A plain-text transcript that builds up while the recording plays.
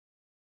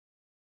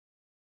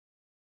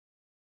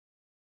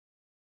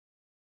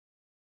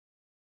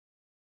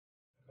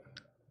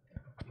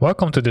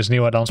Welcome to this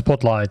new Addon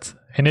Spotlight.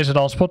 In this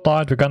Addon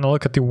Spotlight we're going to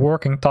look at the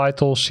Working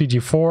Title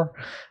CJ4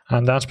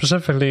 and then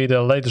specifically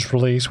the latest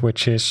release,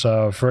 which is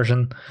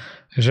version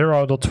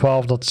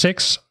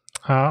 0.12.6.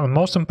 The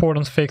most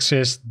important fix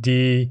is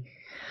the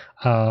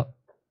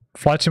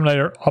Flight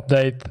Simulator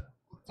Update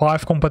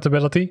 5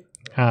 compatibility,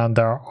 and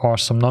there are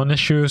some known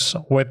issues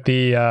with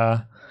the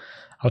I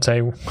would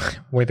say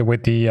with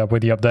the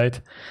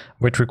update,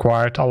 which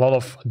required a lot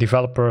of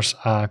developers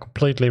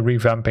completely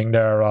revamping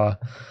their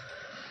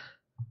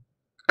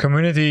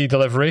community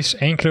deliveries,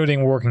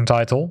 including Working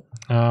Title.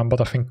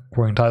 But I think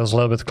Working Title is a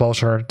little bit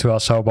closer to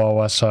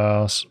Asobo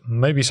as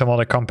maybe some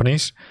other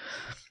companies,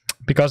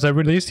 because they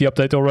released the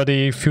update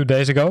already a few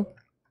days ago.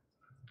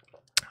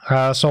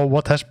 So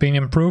what has been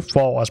improved?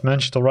 Well, as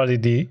mentioned already,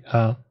 the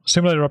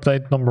simulator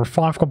update number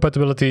 5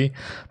 compatibility,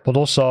 but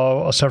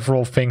also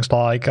several things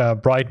like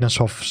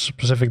brightness of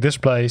specific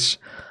displays,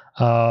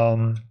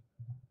 flight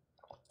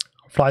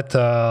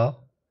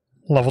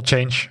level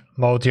change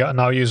mode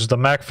now uses the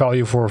MAC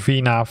value for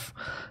VNAV,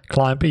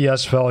 climb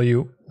ES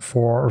value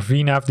for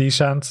VNAV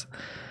descent,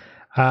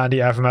 and the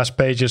FMS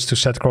pages to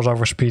set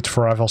crossover speeds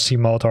for FLC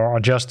mode are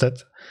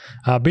adjusted.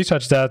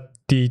 Besides that,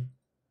 the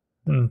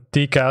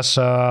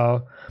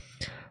TCAS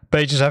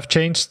pages have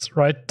changed,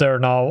 right? They're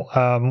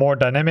now more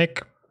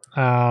dynamic,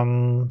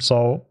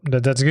 so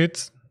that's good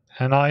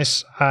and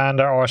nice. And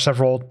there are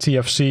several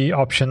TFC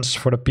options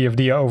for the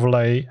PFD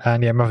overlay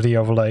and the MFD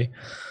overlay.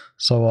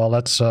 So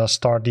let's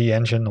start the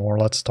engine, or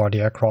let's start the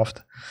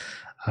aircraft.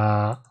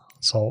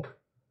 So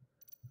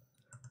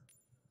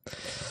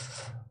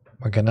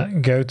we're gonna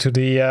go to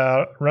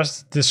the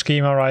rest of the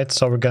schema, right?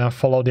 So we're gonna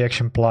follow the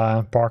action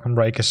plan. Park and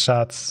brake is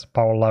set.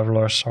 Power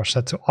levelers are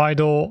set to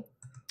idle.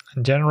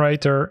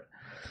 Generator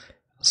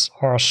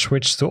are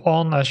switched to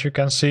on, as you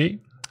can see,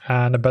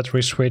 and the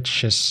battery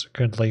switch is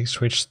currently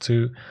switched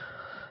to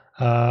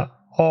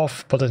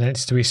off, but it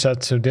needs to be set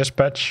to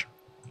dispatch.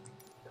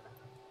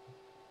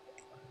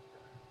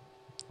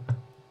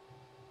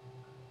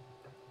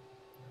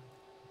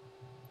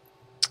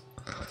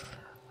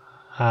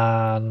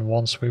 And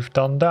once we've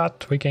done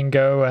that, we can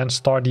go and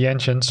start the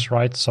engines,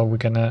 right? So we're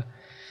gonna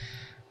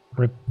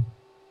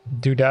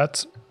do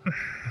that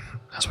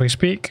as we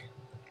speak.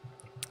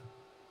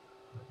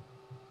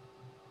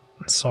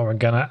 So we're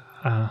gonna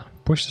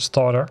push the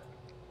starter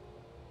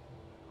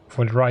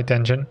for the right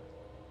engine.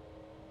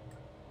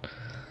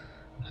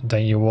 And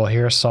then you will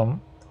hear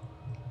some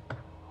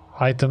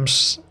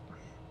items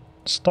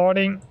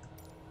starting.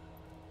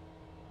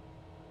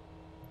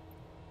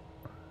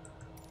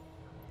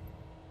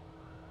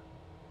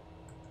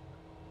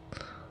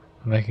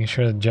 Making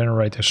sure the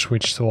generator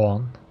switched to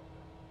on.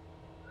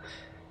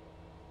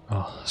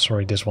 Oh,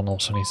 sorry, this one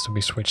also needs to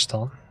be switched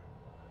on.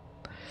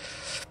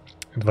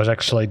 It was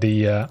actually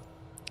the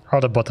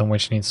other button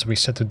which needs to be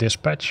set to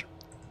dispatch.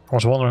 I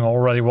was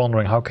already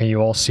wondering how can you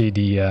all see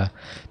the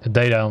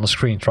data on the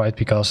screen, right?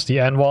 Because the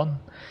N1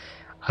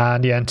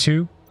 and the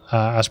N2,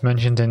 as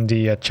mentioned in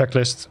the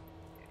checklist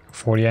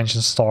for the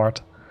engine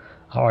start,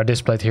 are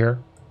displayed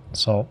here.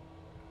 So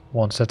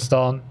once that's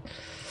done,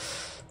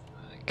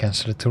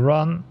 cancel it to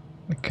run.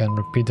 We can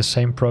repeat the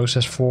same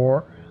process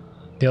for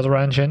the other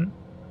engine.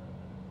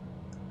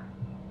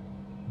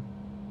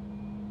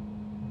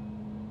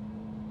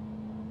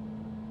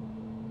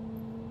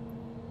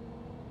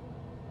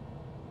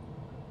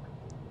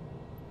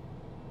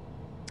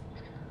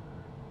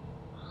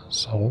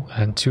 So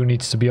N2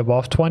 needs to be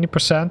above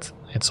 20%.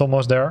 It's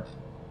almost there.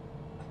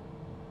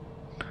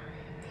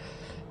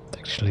 It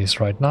actually is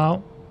right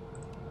now.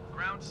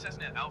 Ground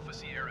Cessna Alpha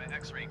Sierra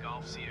X-ray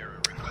Golf Sierra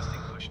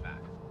requesting pushback.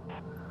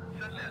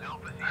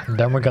 And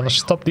then we're gonna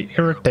stop the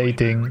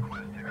irritating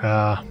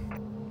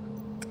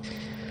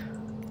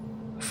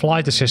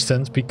flight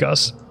assistant,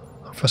 because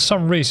for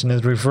some reason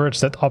it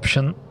reverts that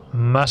option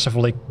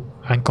massively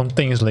and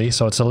continuously,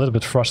 so it's a little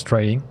bit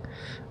frustrating.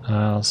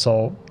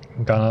 So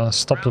I'm gonna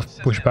stop the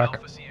pushback.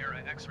 Alpha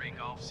Sierra X-ray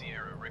Golf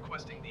Sierra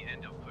requesting the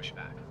end of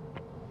pushback.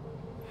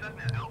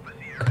 Cessna Alpha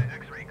Sierra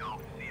X-ray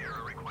Golf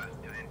Sierra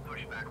request to end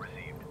pushback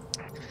received.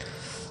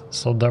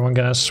 So then we're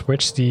gonna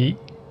switch the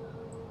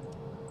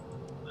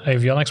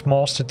avionics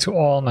master to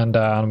on, and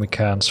then we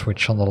can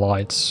switch on the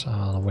lights,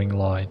 wing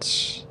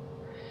lights,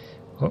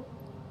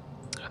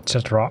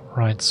 etc.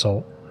 Right,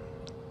 so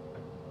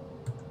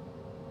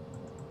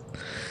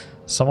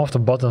some of the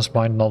buttons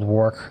might not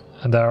work,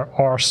 and there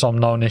are some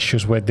known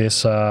issues with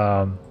this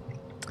add-on.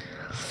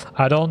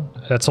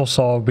 That's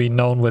also been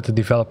known with the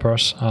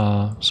developers,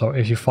 so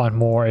if you find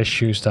more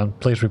issues, then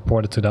please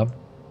report it to them.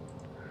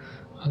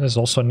 And this is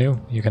also new.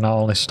 You can now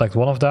only select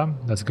one of them.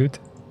 That's good.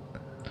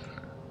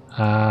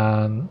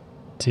 And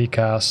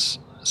TCAS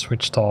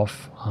switched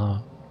off.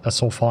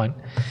 That's all fine.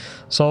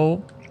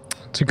 So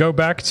to go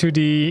back to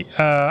the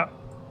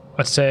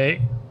let's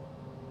say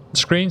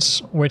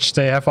screens which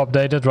they have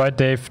updated, right?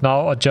 They've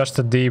now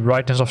adjusted the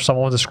brightness of some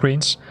of the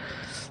screens,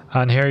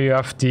 and here you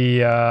have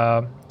the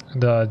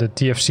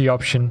TFC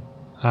option,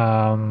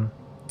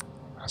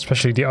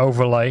 especially the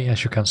overlay.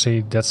 As you can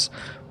see, that's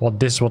what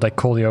this is what I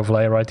call the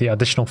overlay, right? The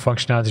additional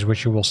functionalities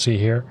which you will see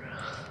here.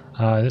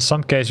 In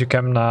some case you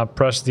can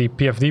press the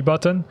PFD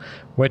button,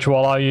 which will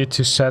allow you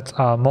to set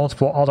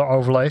multiple other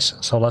overlays.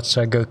 So let's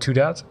go to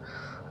that.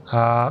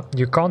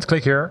 You can't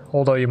click here,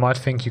 although you might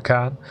think you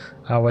can.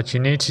 What you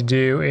need to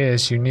do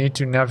is you need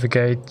to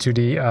navigate to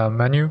the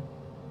menu.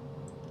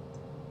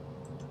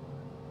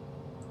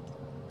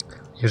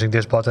 Using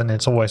this button,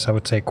 it's always, I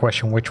would say,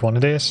 question which one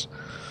it is.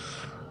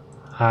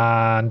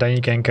 And then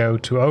you can go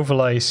to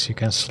overlays, you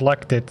can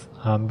select it.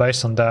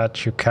 Based on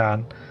that, you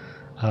can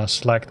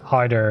select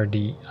either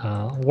the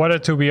weather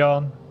to be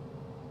on,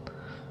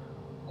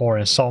 or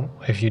in some,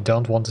 if you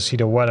don't want to see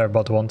the weather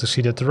but want to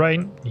see the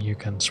terrain, you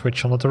can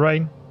switch on the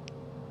terrain.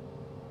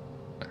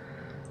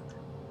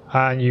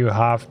 And you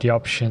have the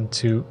option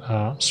to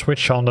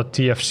switch on the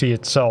TFC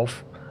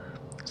itself.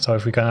 So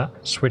if we're gonna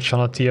switch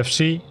on the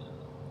TFC,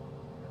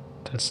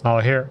 that's now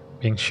here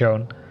being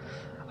shown,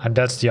 and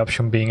that's the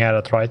option being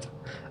added, right?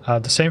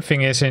 The same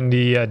thing is in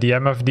the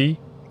MFD.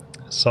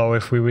 So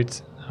if we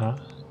would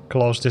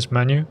close this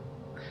menu,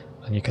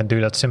 and you can do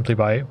that simply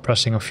by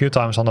pressing a few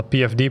times on the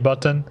PFD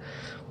button,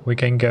 we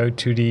can go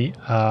to the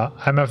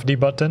MFD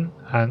button,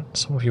 and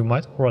some of you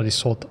might already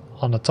saw it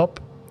on the top.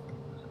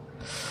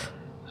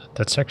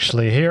 That's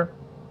actually here.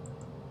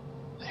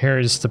 Here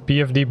is the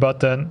PFD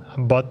button,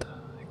 but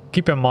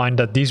keep in mind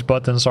that these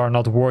buttons are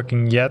not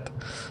working yet.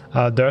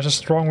 There's a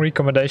strong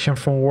recommendation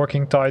from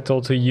Working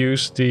Title to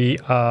use the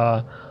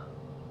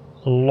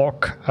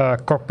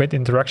Cockpit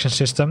Interaction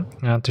system.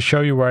 To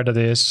show you where that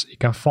is, you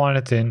can find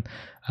it in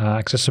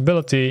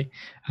accessibility,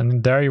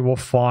 and there you will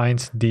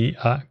find the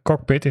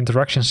Cockpit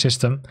Interaction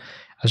system.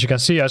 As you can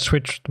see, I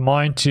switched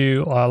mine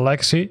to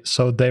legacy,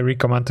 so they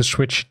recommend to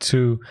switch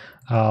to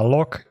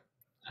lock.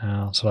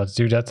 So let's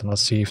do that and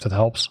let's see if that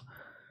helps.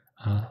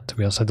 To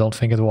be honest, I don't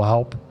think it will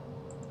help.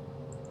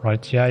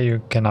 Right, yeah,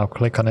 you can now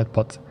click on it,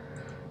 but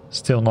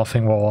still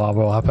nothing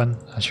will happen,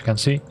 as you can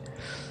see.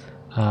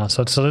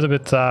 So it's a little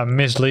bit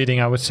misleading,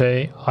 I would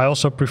say. I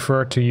also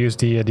prefer to use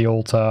the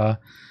old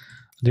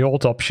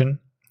option.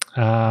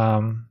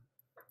 So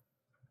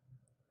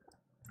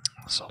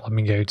let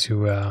me go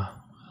to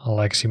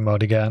legacy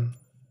mode again.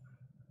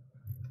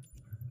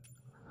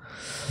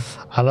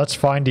 Let's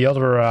find the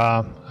other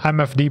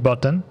MFD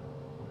button.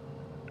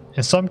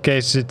 In some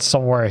cases it's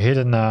somewhere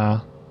hidden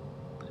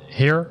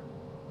here.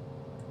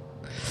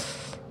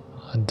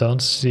 I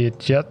don't see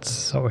it yet.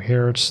 So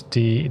here it's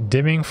the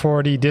dimming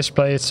for the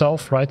display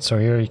itself, right? So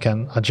here you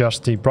can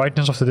adjust the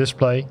brightness of the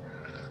display.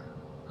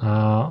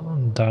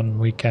 Then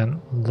we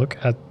can look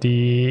at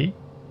the...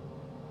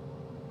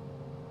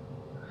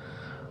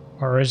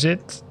 Where is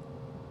it?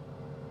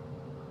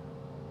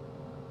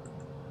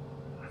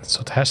 So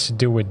it has to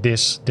do with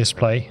this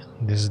display.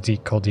 This is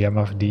called the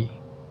MFD.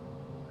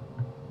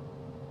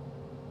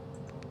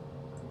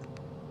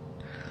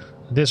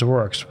 This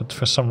works, but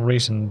for some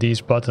reason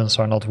these buttons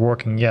are not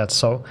working yet.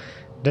 So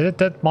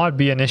that might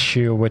be an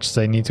issue which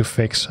they need to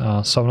fix.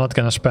 So I'm not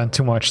going to spend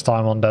too much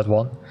time on that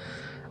one.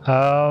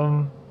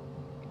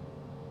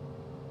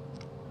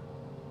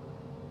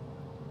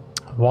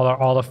 What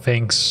are other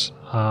things?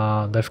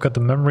 They've got the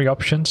memory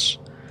options.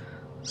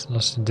 So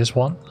let's do this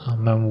one.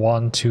 Mem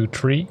 1, 2,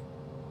 3.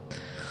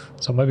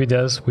 So maybe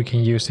we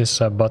can use this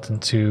button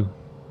to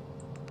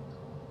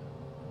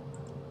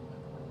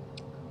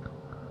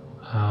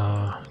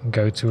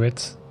go to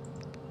it.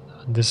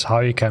 This is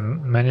how you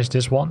can manage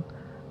this one,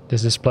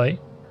 this display.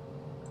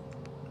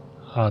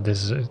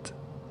 This is it.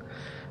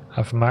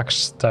 Have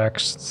max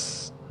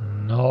text,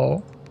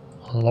 no.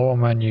 Lower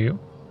menu,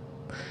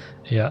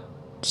 yeah.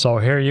 So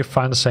here you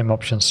find the same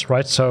options,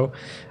 right? So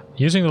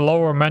using the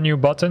lower menu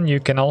button, you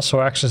can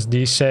also access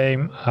the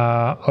same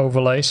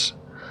overlays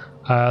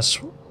as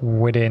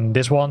within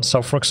this one.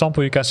 So for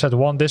example, you can set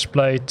one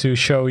display to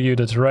show you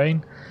the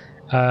terrain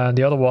and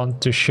the other one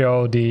to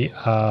show the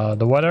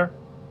weather.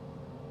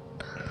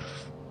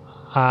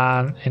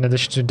 And in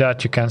addition to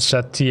that, you can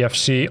set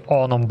TFC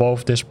on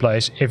both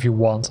displays if you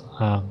want.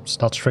 It's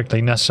not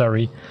strictly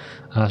necessary.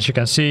 As you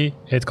can see,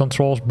 it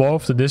controls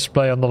both the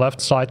display on the left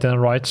side and the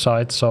right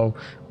side, so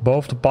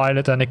both the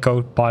pilot and the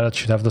co-pilot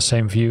should have the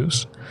same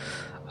views.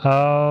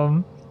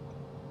 What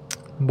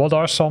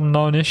are some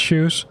known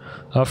issues?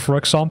 For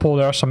example,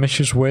 there are some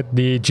issues with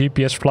the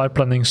GPS flight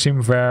planning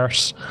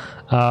simwares,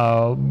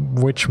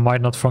 which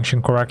might not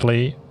function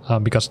correctly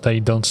because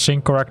they don't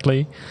sync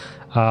correctly.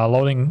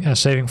 Loading and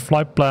saving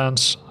flight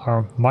plans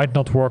might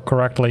not work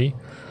correctly.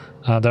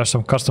 There are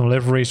some custom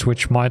liveries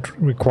which might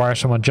require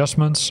some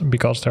adjustments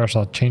because there's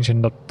a change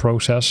in the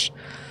process.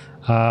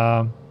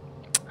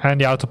 And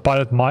the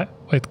autopilot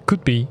it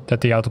could be that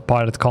the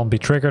autopilot can't be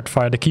triggered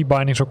via the key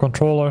bindings or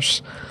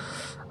controllers.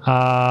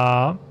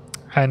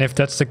 And if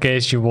that's the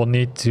case, you will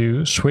need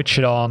to switch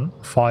it on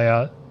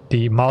via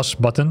the mouse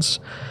buttons.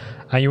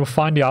 And you will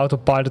find the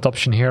autopilot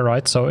option here,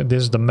 right? So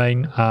this is the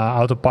main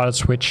autopilot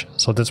switch.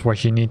 So that's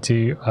what you need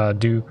to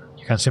do.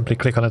 You can simply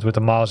click on it with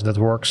the mouse, that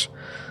works.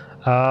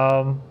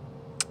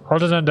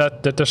 Other than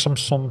that, there's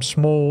some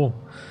small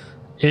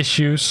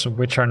issues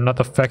which are not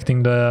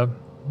affecting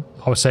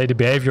I would say, the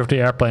behavior of the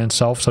airplane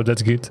itself. So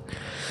that's good.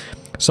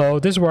 So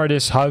this is where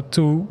this how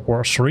to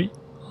or 3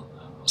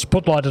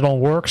 spotlighted on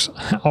works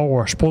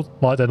or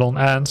spotlighted on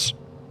ends.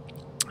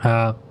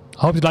 I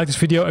hope you liked this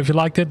video. If you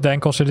liked it, then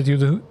consider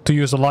to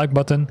use the like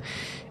button.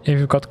 If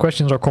you've got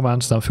questions or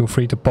comments, then feel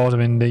free to post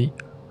them in the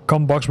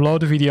comment box below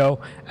the video.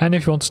 And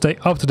if you want to stay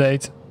up to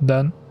date,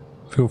 then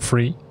feel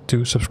free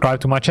to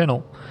subscribe to my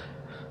channel.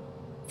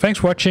 Thanks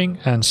for watching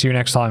and see you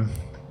next time.